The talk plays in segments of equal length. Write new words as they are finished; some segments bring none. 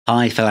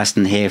Hi, Phil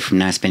Aston here from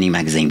Now Spinning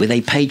Magazine with a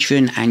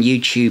Patreon and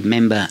YouTube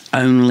member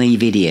only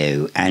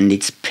video, and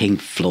it's Pink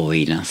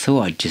Floyd. And I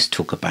thought I'd just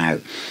talk about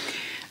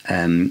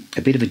a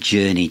bit of a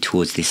journey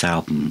towards this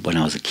album when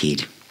I was a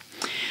kid.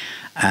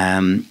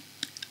 I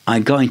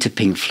got into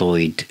Pink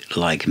Floyd,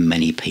 like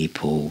many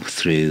people,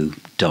 through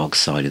Dark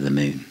Side of the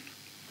Moon.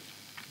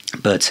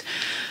 But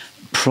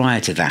prior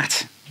to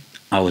that,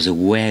 I was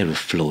aware of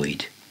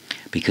Floyd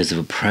because of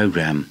a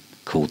programme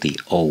called the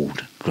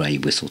Old Grey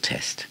Whistle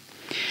Test.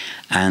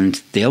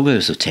 And the Old Grey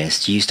Whistle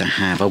Test used to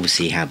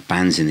obviously have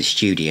bands in the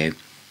studio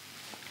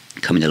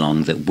coming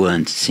along that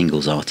weren't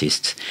singles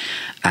artists,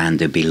 and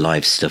there'd be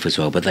live stuff as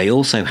well. But they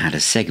also had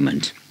a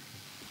segment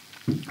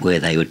where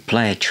they would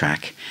play a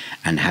track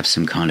and have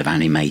some kind of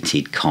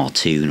animated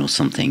cartoon or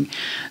something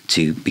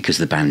because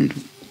the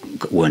band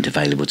weren't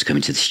available to come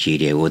into the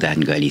studio, or they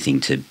hadn't got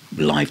anything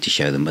live to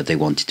show them, but they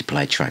wanted to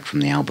play a track from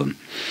the album.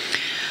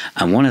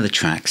 And one of the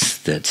tracks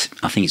that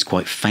I think is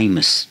quite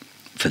famous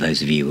for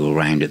those of you who were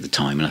around at the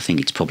time, and I think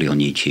it's probably on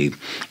YouTube,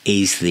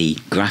 is the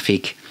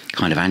graphic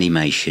kind of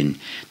animation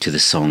to the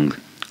song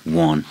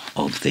One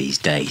of These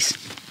Days.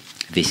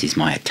 This is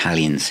my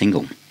Italian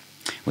single,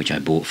 which I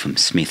bought from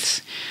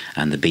Smith's,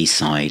 and the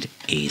B-side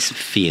is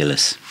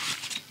Fearless.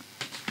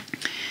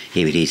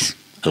 Here it is.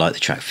 I like the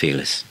track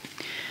Fearless.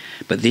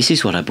 But this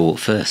is what I bought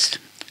first.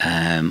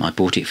 I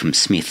bought it from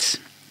Smith's,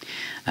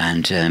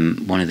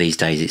 and one of these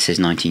days it says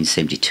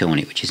 1972 on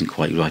it, which isn't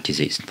quite right, is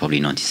it? It's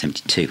probably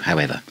 1972,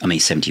 however. I mean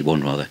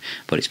 71 rather,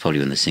 but it's probably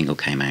when the single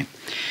came out.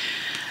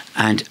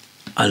 And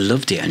I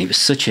loved it, and it was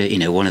such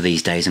a, one of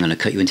these days I'm going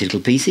to cut you into little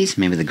pieces.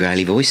 Remember the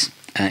growly voice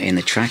in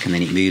the track, and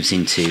then it moves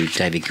into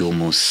David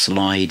Gilmour's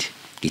slide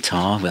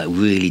guitar, that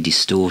really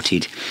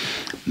distorted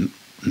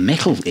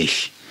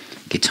metal-ish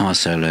guitar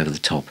solo over the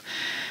top.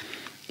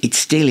 It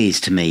still is,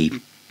 to me,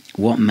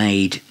 what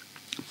made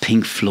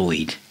Pink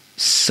Floyd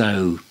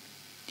so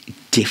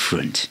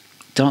different.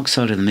 Dark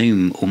Side of the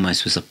Moon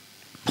almost was a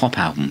pop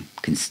album,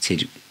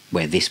 considered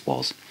where this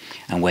was,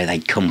 and where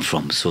they'd come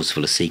from, Source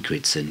Full of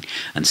Secrets and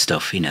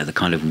stuff, the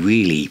kind of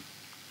really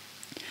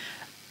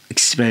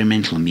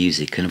experimental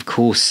music. And of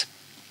course,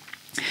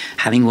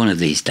 having One of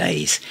These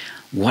Days,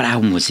 what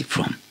album was it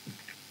from?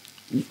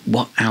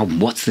 What album?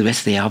 What's the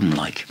rest of the album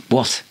like?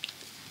 What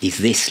is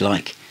this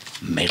like?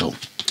 Meddle.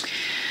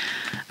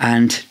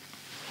 And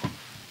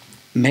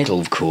Meddle,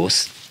 of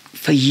course,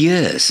 for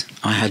years,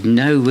 I had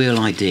no real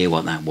idea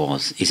what that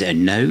was. Is it a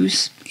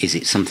nose? Is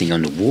it something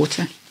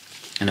underwater?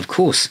 And of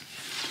course,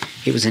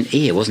 it was an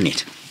ear, wasn't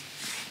it?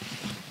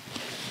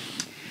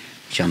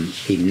 Which I'm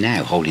even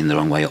now holding the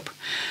wrong way up.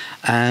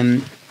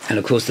 And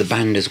of course, the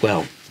band as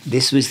well.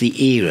 This was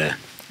the era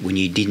when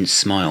you didn't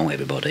smile,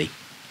 everybody.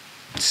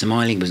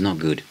 Smiling was not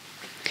good.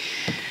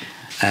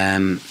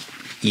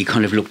 You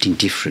kind of looked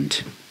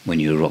indifferent when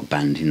you were a rock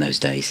band in those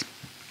days.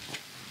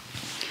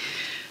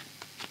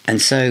 And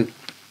so,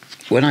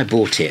 when I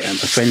bought it,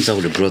 a friend's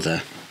older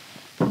brother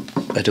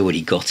had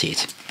already got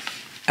it.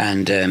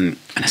 And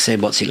I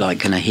said, what's it like?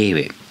 Can I hear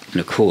it? And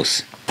of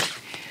course,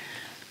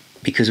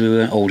 because we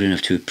weren't old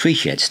enough to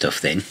appreciate stuff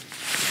then,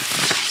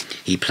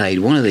 he played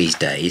One of These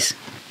Days,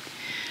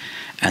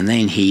 and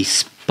then he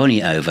spun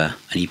it over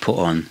and he put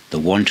on the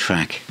one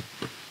track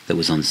that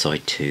was on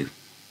side 2.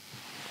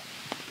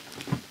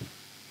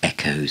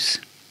 Echoes.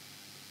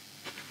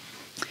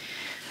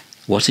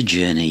 What a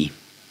journey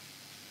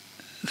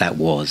that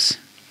was.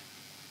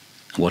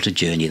 What a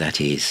journey that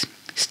is.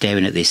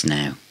 Staring at this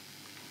now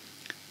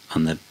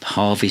on the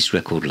Harvest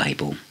record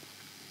label,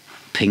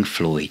 Pink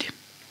Floyd,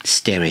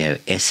 stereo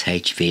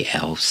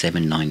SHVL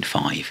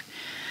 795,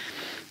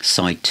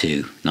 side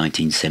 2,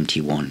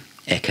 1971.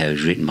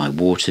 Echoes, written by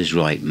Waters,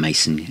 Wright,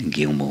 Mason and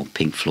Gilmour.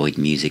 Pink Floyd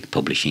Music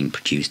Publishing,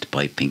 produced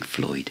by Pink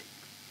Floyd.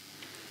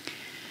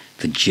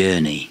 The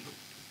journey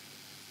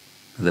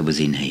that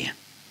was in here.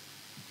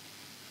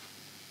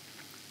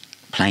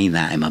 Playing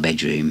that in my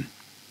bedroom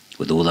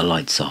with all the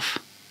lights off,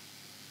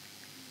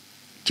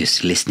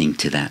 just listening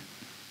to that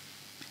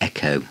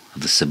echo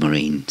of the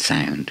submarine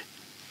sound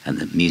and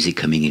the music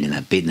coming in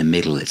that bit in the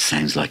middle that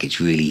sounds like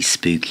it's really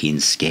spooky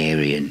and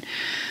scary,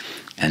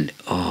 and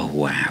oh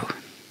wow.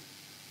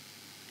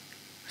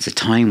 It's a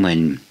time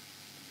when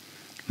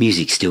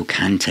music still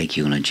can take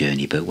you on a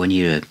journey, but when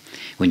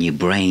your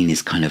brain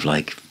is kind of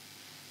like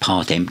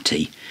part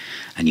empty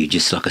and you're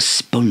just like a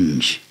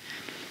sponge,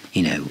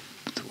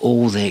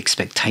 all the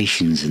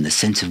expectations and the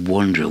sense of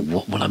wonder of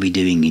what will I be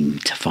doing in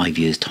 5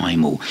 years'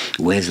 time, or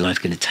where's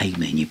life going to take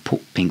me, and you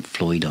put Pink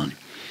Floyd on.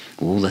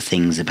 All the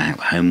things about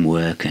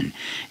homework and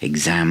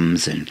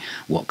exams and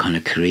what kind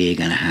of career you're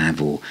going to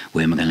have or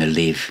where am I going to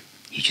live.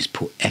 You just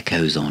put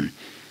Echoes on,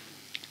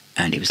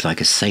 and it was like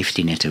a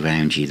safety net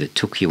around you that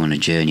took you on a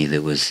journey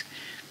that was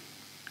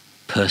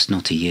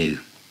personal to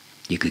you.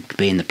 You could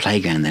be in the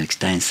playground the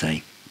next day and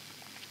say,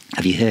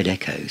 have you heard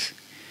Echoes?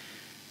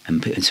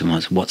 And someone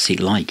asks, what's it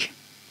like?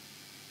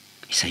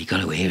 You say, you've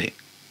got to hear it.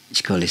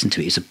 You've got to listen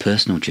to it. It's a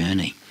personal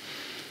journey.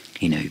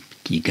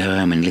 You go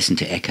home and listen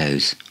to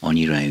Echoes on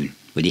your own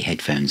with your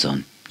headphones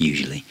on,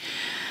 usually.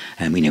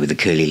 With the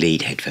curly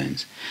lead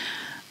headphones.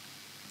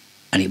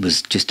 And it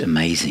was just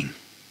amazing.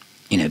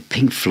 You know,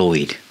 Pink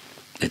Floyd,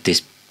 at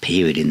this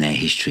period in their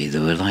history,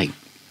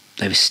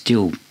 they were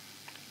still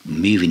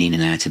moving in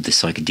and out of the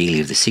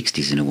psychedelia of the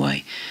 60s in a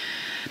way.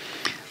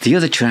 The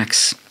other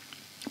tracks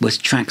was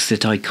tracks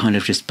that I kind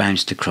of just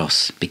bounced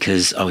across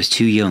because I was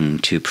too young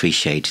to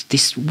appreciate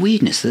this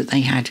weirdness that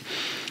they had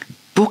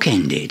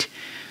bookended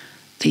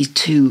these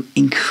two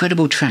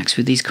incredible tracks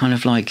with these kind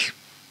of like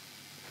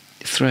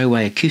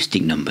throwaway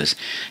acoustic numbers,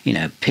 you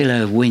know,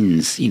 Pillow of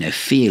Winds, you know,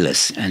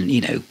 Fearless, and,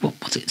 you know, what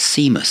was it,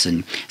 Seamus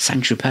and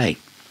Saint-Tropez.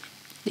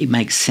 It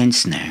makes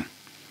sense now.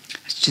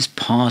 It's just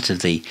part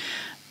of the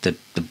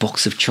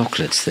box of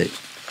chocolates that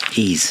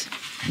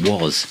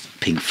was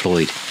Pink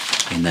Floyd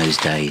in those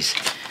days.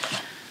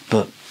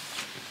 But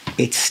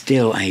it's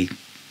still a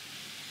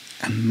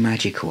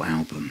magical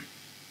album.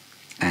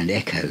 And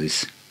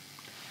Echoes,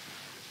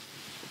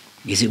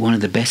 is it one of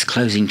the best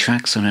closing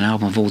tracks on an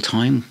album of all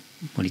time?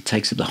 Well, it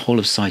takes up the whole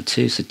of side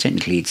 2, so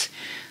technically it's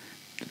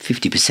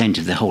 50%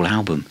 of the whole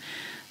album.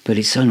 But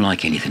it's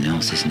unlike anything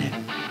else, isn't it?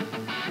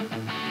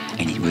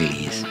 And it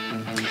really is.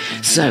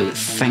 So,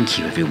 thank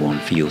you everyone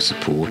for your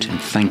support, and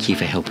thank you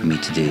for helping me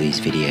to do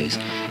these videos.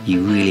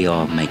 You really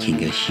are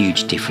making a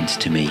huge difference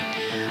to me,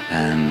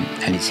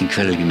 and it's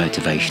incredibly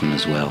motivational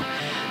as well.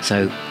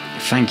 So,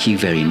 thank you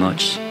very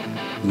much.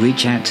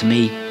 Reach out to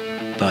me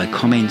by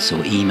comments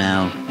or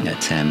email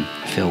at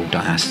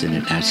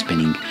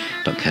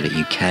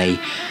phil.aston@outspinning.co.uk.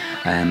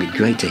 It's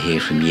great to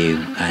hear from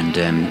you, and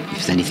if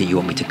there's anything you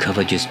want me to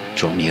cover, just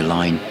drop me a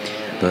line.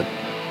 But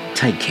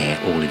take care,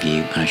 all of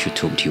you, and I shall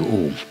talk to you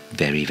all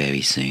very,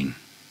 very soon.